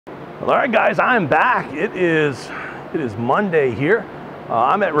Well, all right, guys, I'm back. It is Monday here.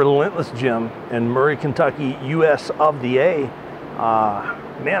 I'm at Relentless Gym in Murray, Kentucky, US of the A.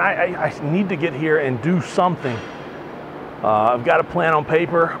 Man, I need to get here and do something. I've got a plan on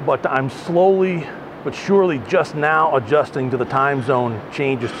paper, but I'm slowly but surely just now adjusting to the time zone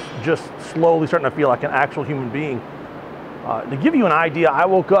changes, just slowly starting to feel like an actual human being. To give you an idea, I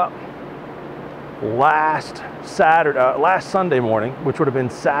woke up last Sunday morning, which would have been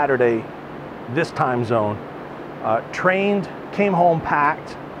Saturday this time zone, trained, came home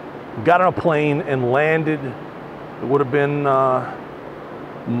packed, got on a plane and landed. It would have been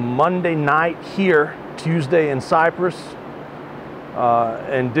Monday night here, Tuesday in Cyprus,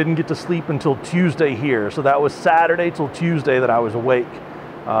 and didn't get to sleep until Tuesday here. So that was Saturday till Tuesday that I was awake,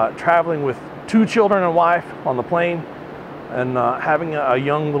 traveling with 2 children and a wife on the plane, and having a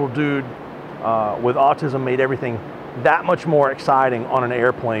young little dude with autism made everything that much more exciting on an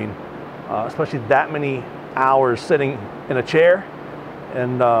airplane, especially that many hours sitting in a chair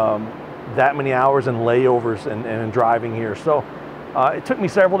and that many hours in layovers and driving here. So it took me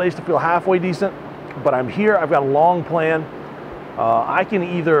several days to feel halfway decent, but I'm here. I've got a long plan. I can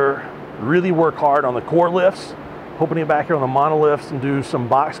either really work hard on the core lifts, hoping to get back here on the monoliths and do some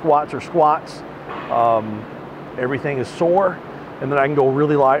box squats or squats. Everything is sore. And then I can go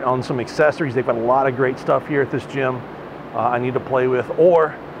really light on some accessories. They've got a lot of great stuff here at this gym I need to play with.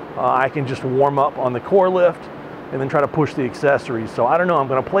 Or I can just warm up on the core lift and then try to push the accessories. So I don't know, I'm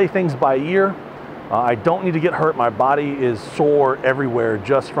gonna play things by ear. I don't need to get hurt. My body is sore everywhere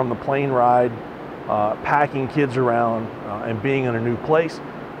just from the plane ride, packing kids around and being in a new place.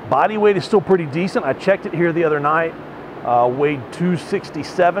 Body weight is still pretty decent. I checked it here the other night, weighed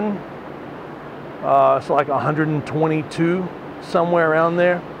 267, so like 122. Somewhere around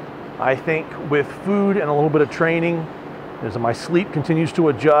there. I think with food and a little bit of training, as my sleep continues to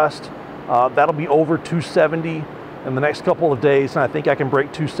adjust, that'll be over 270 in the next couple of days, and I think I can break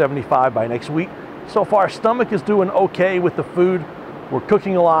 275 by next week. So far, stomach is doing okay with the food. We're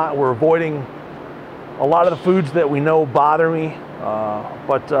cooking a lot. We're avoiding a lot of the foods that we know bother me.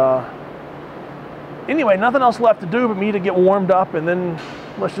 Anyway, nothing else left to do but me to get warmed up, and then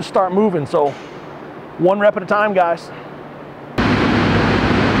let's just start moving. So 1 rep at a time, guys.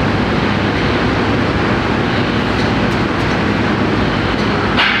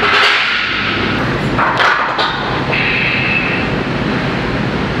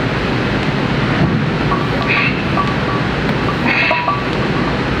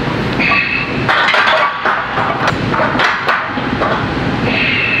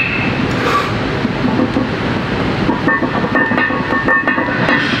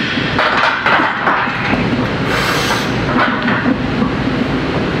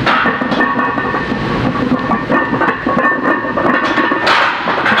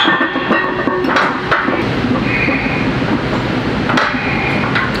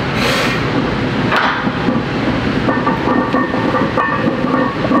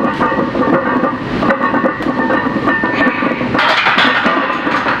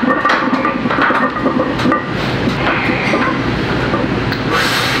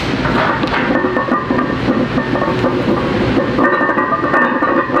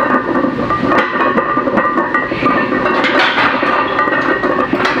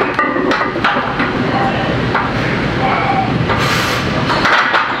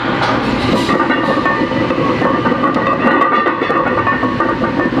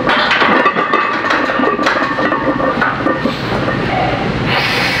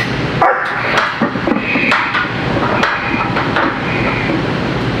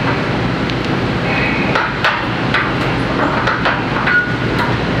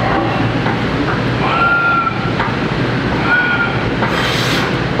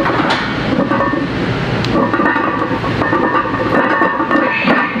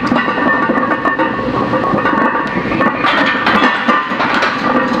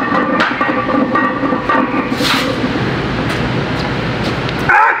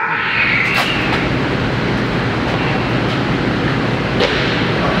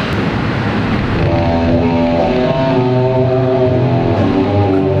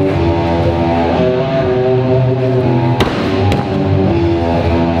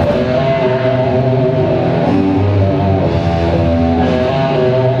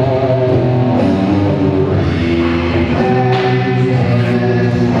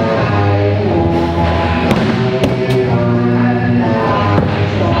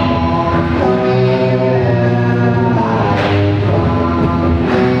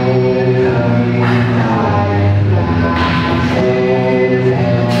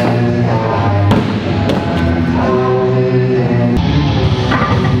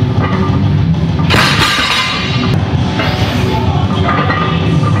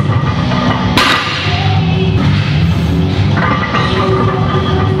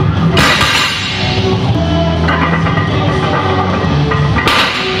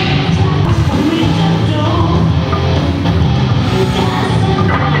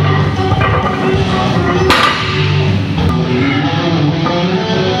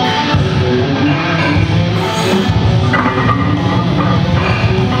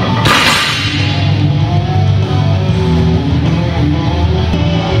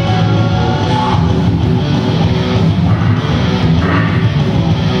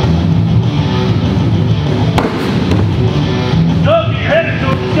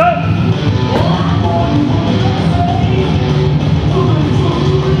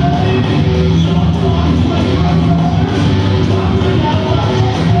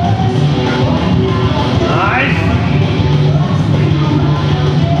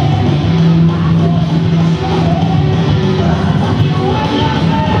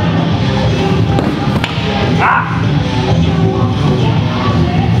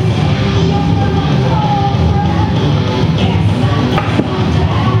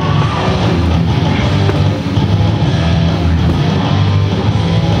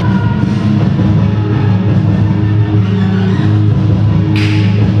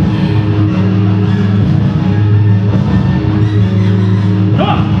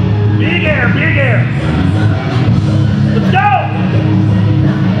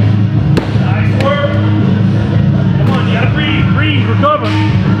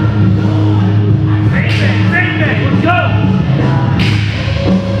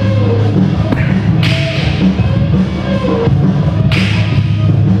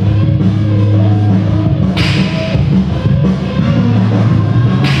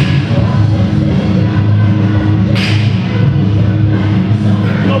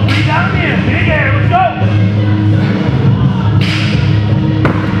 Count them in. Big air. Let's go.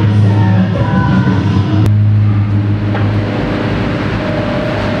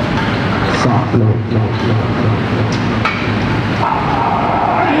 Soft, low.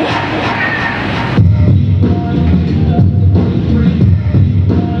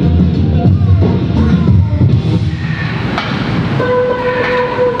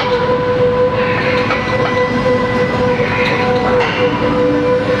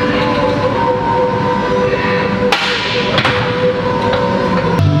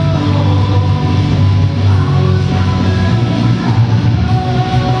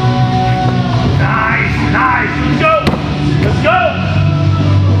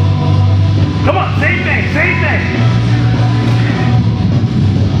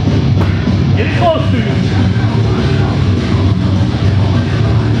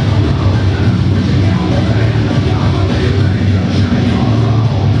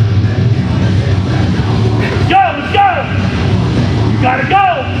 Gotta go!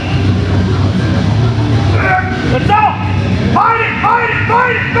 Let's go! Fight it! Fight it!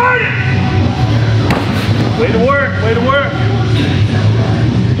 Fight it! Fight it! Way to work! Way to work!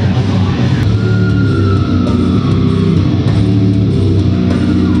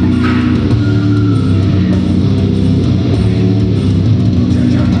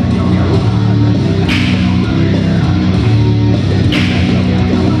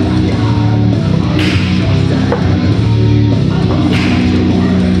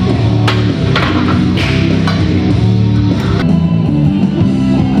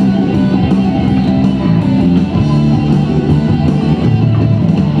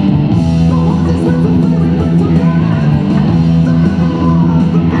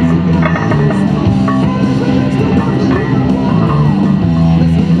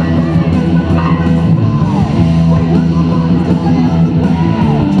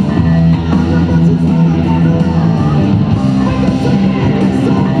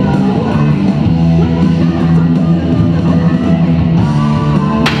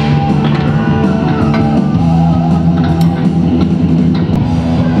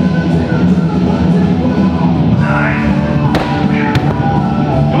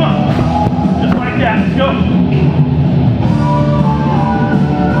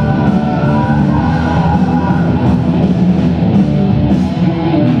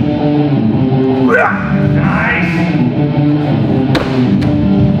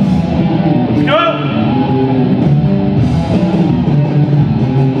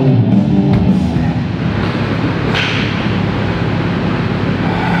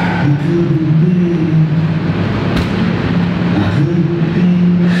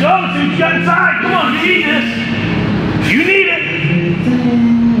 Get inside! Come on, you need this! You need it!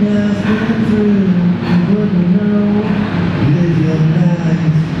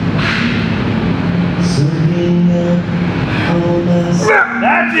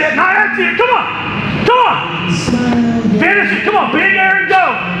 That's it! Now that's it! Come on! Come on! Finish it! Come on! Big air and go!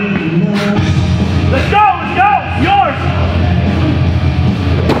 Let's go! Let's go! Yours!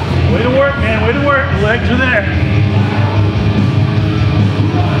 Way to work, man! Way to work! The legs are there.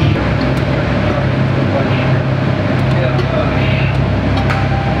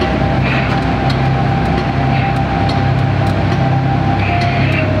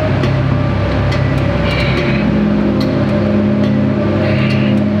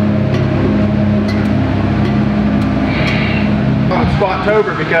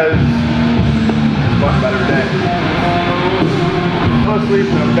 October because it's talking about every day. No sleeves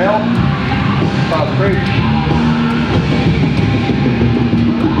and a belt. Sounds crazy.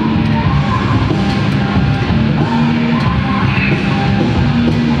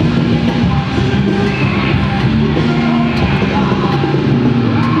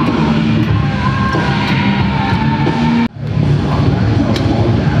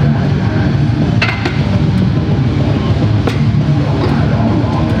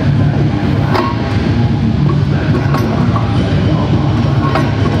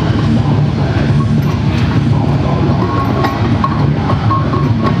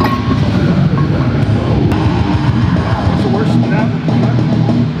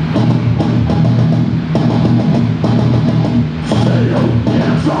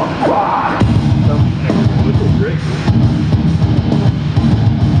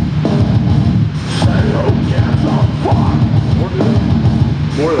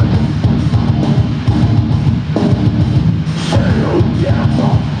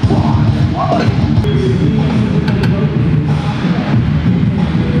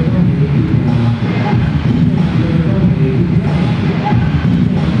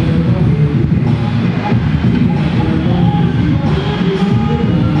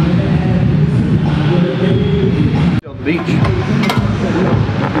 the beach. I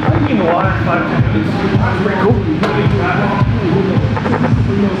can get in the water in 5-10 minutes. That's pretty cool.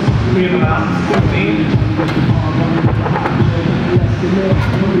 Be in the mountains, 15.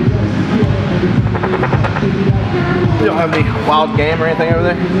 You don't have any wild game or anything over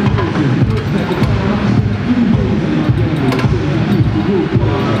there?